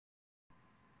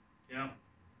Yeah,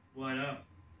 what up?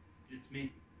 It's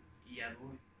me. Yeah,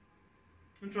 boy.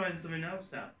 I'm trying something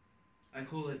else out. I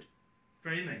call it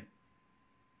framing.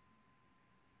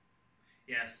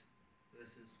 Yes,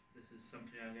 this is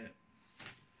something I'm gonna.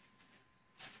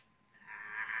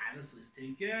 This looks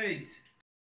too good.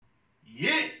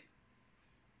 Yeah.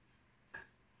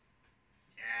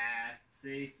 Yeah.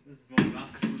 See, this is more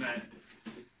rust, isn't it?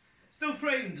 Still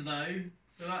framed though,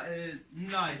 so that is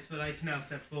nice. But I can now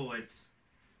step forwards.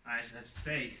 I just have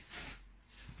space.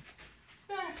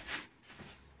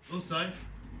 Also,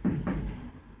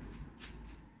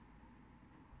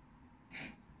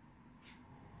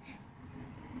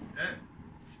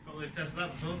 probably tested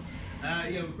that before.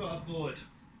 Yeah, we've got a board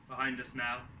behind us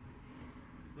now.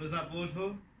 What was that board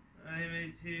for? I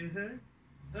made to her.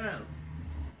 Well,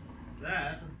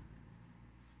 that.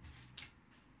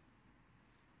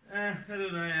 I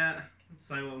don't know yet. I'll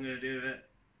decide what I'm going to do with it.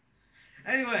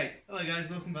 Anyway, hello guys,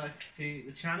 welcome back to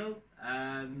the channel.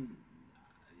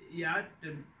 Yeah, I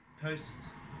didn't post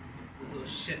this little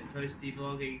shit posty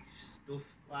vlogging stuff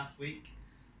last week.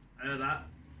 I know that.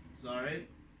 Sorry.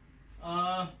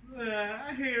 I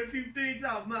hear a few things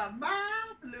out my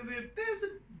mouth, a little bit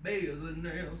busy, bells and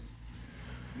nails.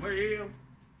 Well,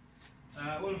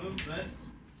 one of them, this.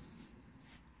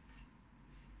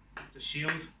 The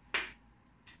shield.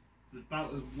 It's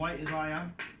about as white as I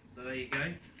am, so there you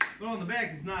go. But on the back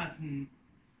it's nice and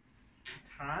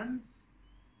tan.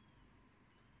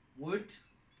 Woody,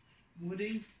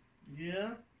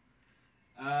 yeah.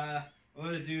 I'm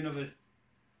gonna do another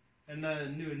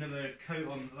coat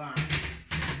on that.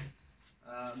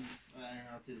 And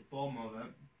I'll do the bottom of it,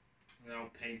 and then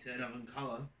I'll paint it another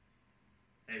colour,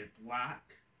 maybe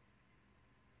black.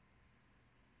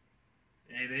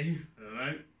 Maybe, I don't know. I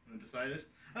haven't decided.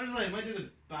 I was like, I might do the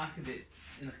back of it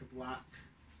in like a black.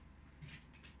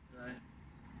 Right.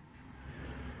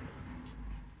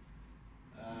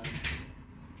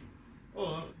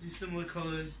 Or do similar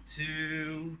colours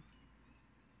to.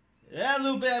 Yeah,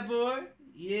 little bad boy.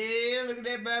 Yeah, look at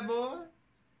that bad boy.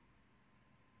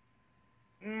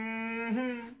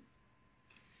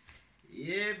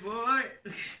 Yeah, boy.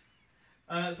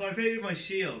 So I painted my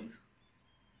shield.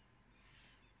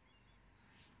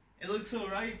 It looks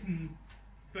alright from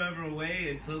further away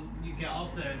until you get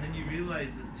up there, and then you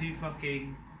realise there's two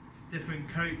fucking different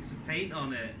coats of paint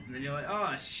on it, and then you're like,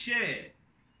 oh shit,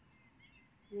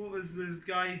 what was this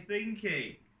guy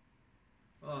thinking?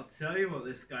 Well, I'll tell you what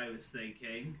this guy was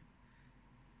thinking.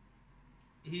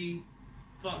 He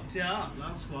fucked it up,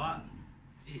 that's what.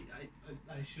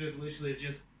 I should have literally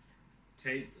just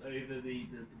taped over the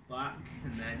back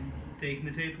and then taken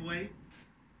the tape away,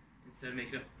 instead of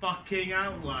making a fucking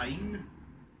outline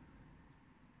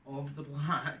of the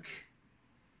black.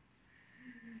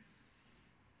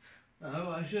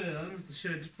 Oh, I should have done. I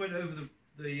should have just put over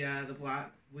the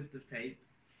black with the tape,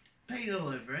 paint it all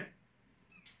over it,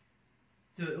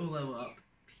 do it all level up,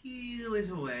 peel it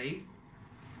away.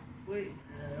 Wait,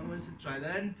 once to try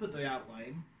then put the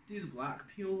outline, do the black,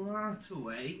 peel that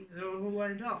away, and it all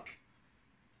lined up.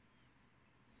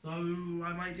 So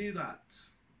I might do that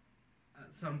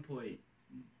at some point,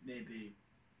 maybe.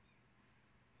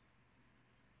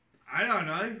 I don't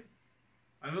know.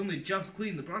 I've only just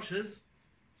cleaned the brushes,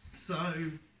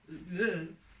 so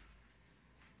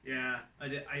yeah. I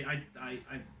did.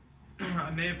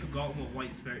 I may have forgotten what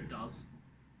white spirit does.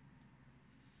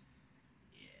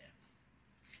 Yeah.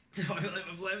 So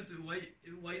I've left in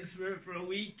white spirit for a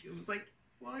week. It was like,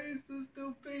 why is there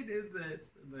still paint in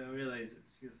this? And then I realised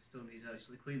it's because I still need to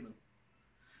actually clean them.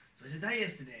 So I did that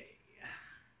yesterday.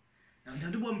 Now I'm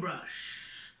down to one brush.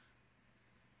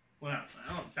 Well,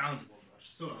 I'm not down to one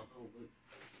brush. I still have all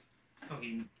the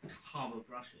fucking harbour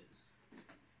brushes.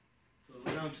 So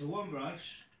we're down to one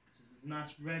brush. This is this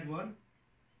nice red one,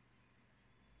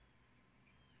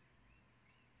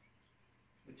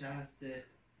 which I have to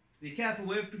be careful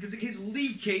with because it keeps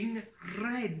leaking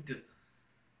red.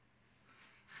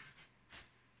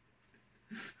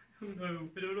 Oh no,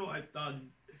 I don't know what I've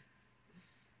done.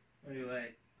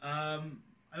 Anyway, I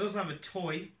also have a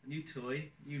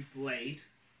new blade.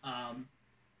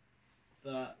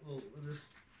 But we'll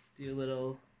just do a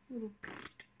little.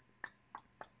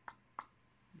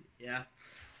 Yeah,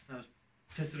 I was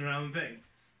pissing around with it,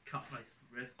 cut my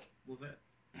wrist with it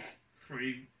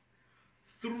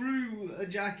through a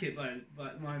jacket,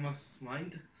 but my muscle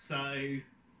mind. So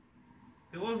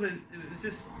it wasn't. It was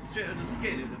just straight on the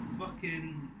skin. It was a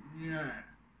fucking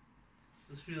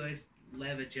just really nice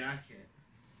leather jacket.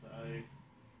 So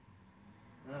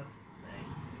that's the thing.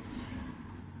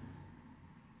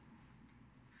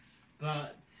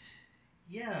 But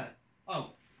yeah.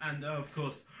 Oh, And of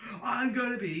course, I'm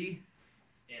going to be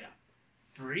in a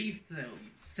free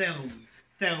thilms.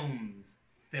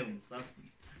 That's the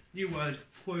new word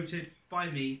quoted by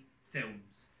me,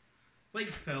 thilms. It's like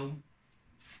film,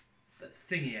 but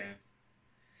thingier.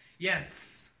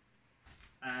 Yes.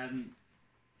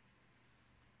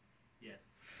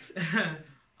 Yes.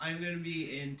 I'm going to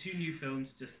be in 2 new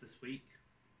films just this week.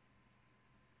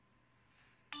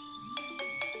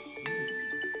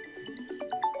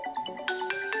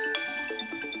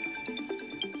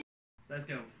 So let's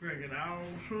go friggin' out.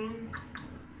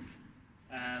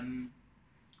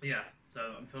 Yeah, so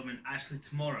I'm filming actually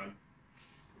tomorrow.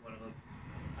 One of them.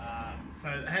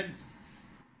 So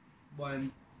hence why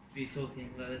I'm be talking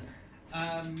about this.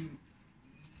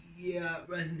 Yeah,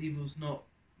 Resident Evil's not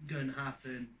going to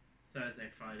happen Thursday,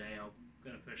 Friday. I'm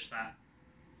going to push that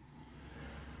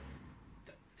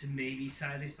to maybe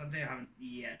Saturday, Sunday. I haven't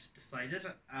yet decided.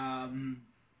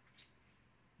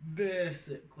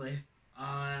 Basically,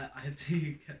 I have to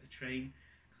get the train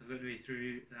because I've got to be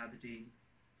through Aberdeen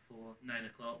for 9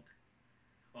 o'clock.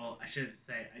 Or I should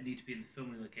say, I need to be in the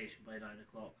filming location by 9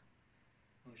 o'clock,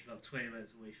 which is about 20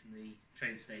 minutes away from the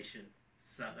train station.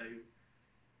 So,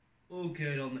 all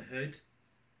good on the hood.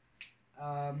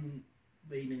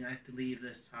 Meaning I have to leave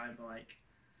this time by like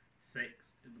 6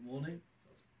 in the morning.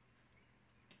 So,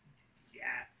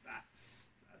 yeah, that's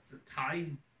a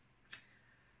time.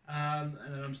 And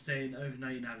then I'm staying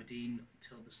overnight in Aberdeen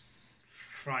until the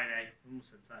Friday. I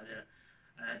almost said Saturday.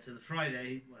 To the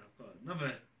Friday, when I've got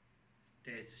another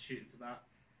day's shooting for that.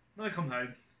 Then I come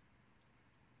home.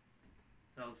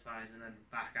 It's all fine, and then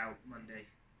back out Monday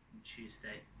and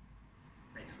Tuesday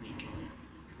next week.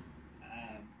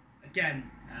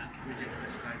 Again,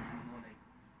 ridiculous time in the morning.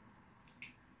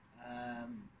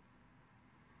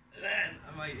 Then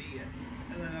I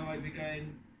might be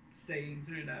staying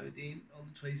through in Aberdeen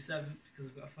on the 27th because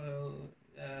I've got a file,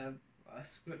 a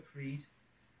script read.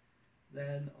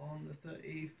 Then on the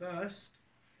 31st,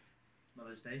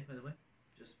 Mother's Day, by the way.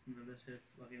 Just remember to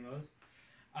love your mothers.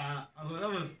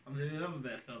 I'm doing another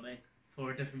bit of filming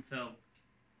for a different film.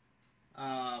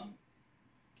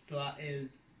 So that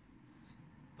is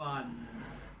fun.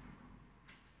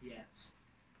 Yes,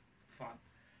 fun.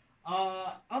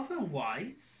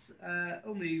 Otherwise,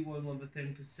 only one other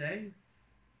thing to say.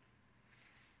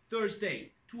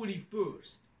 Thursday,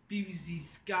 21st, BBC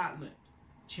Scotland,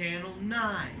 Channel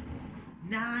 9,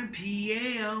 9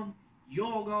 p.m.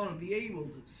 You're gonna be able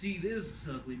to see this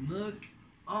ugly muck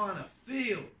on a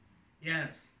film.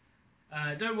 Yes.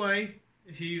 Don't worry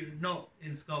if you're not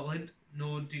in Scotland,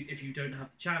 if you don't have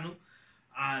the channel,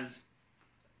 as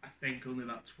I think only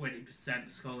about 20%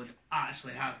 of Scotland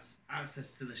actually has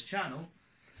access to this channel.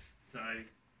 So,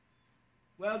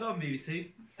 well done,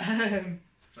 BBC. I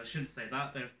shouldn't say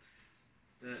that.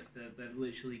 They've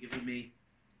literally given me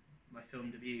my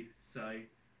film debut, so I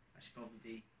should probably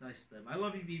be nice to them. I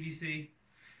love you, BBC.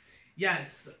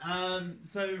 Yes,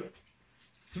 so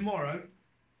tomorrow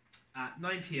at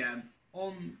 9 p.m.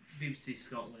 on BBC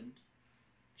Scotland,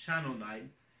 Channel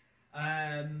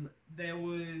 9, there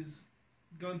was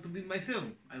going to be my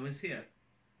film. I was here,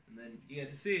 and then you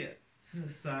get to see it.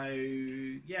 So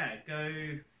yeah,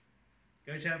 go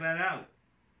check that out.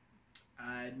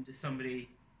 And if somebody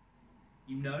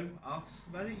you know asks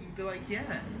about it, you'd be like,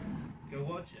 yeah, go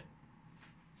watch it.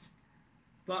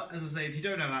 But as I'm saying, if you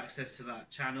don't have access to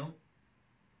that channel,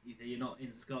 either you're not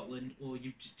in Scotland or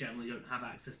you just generally don't have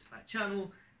access to that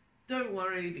channel, don't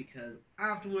worry, because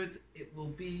afterwards it will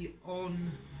be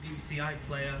on BBC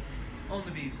iPlayer on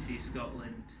the BBC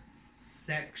Scotland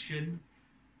section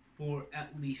for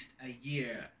at least a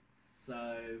year.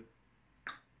 So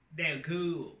they're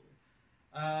cool.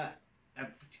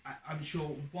 I'm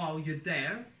sure while you're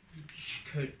there,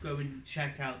 you could go and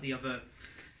check out the other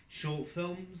short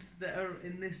films that are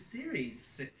in this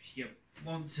series if you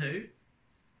want to,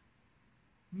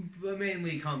 but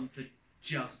mainly come for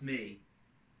just me.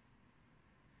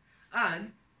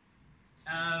 And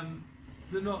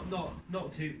not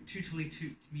to totally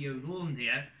toot me own horn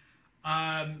here,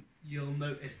 you'll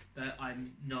notice that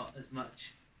I'm not as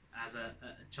much as a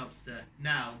chubster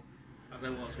now as I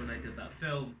was when I did that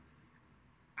film,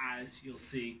 as you'll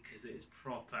see, because it is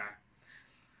proper.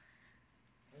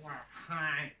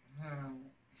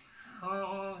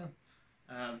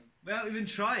 Without even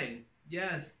trying.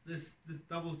 Yes, this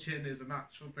double chin is an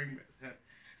actual thing that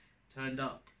turned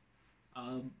up.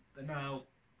 But now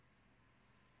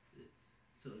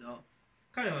it's sort of not.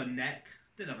 Kind of a neck.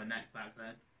 Didn't have a neck back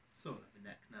then. Sort of have a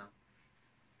neck now.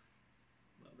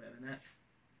 A little bit of a neck.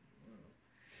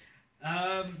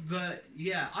 But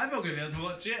yeah, I'm not going to be able to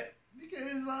watch it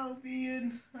because I'll be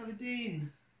in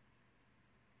Aberdeen.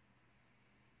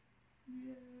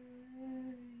 Yay.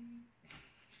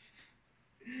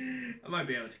 I might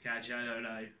be able to catch it, I don't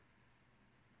know.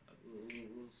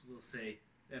 We'll see.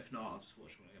 If not, I'll just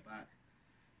watch when I get back.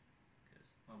 Because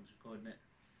Mum's recording it.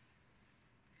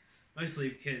 Mostly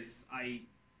because I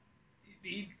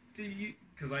need to,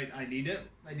 because I need it.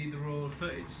 I need the raw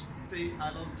footage to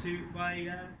add on to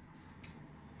my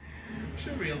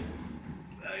show reel.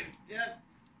 So, yeah.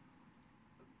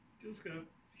 Just gonna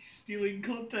be stealing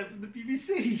content from the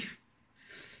BBC.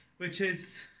 Which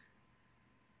is,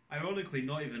 ironically,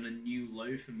 not even a new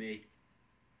low for me.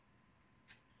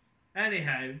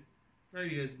 Anyhow, hope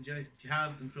you guys enjoyed. If you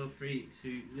have, then feel free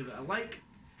to give it a like.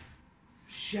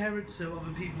 Share it so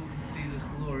other people can see this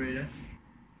glorious.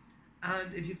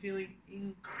 And if you're feeling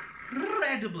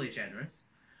incredibly generous,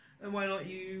 then why not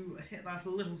you hit that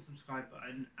little subscribe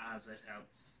button, as it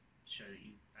helps show that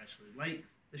you actually like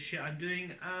the shit I'm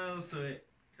doing. Also, it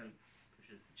kind of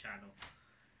pushes the channel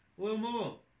a little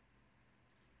more.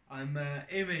 I'm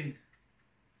aiming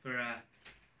for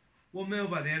 1 mil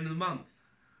by the end of the month.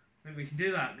 I think we can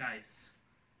do that, guys.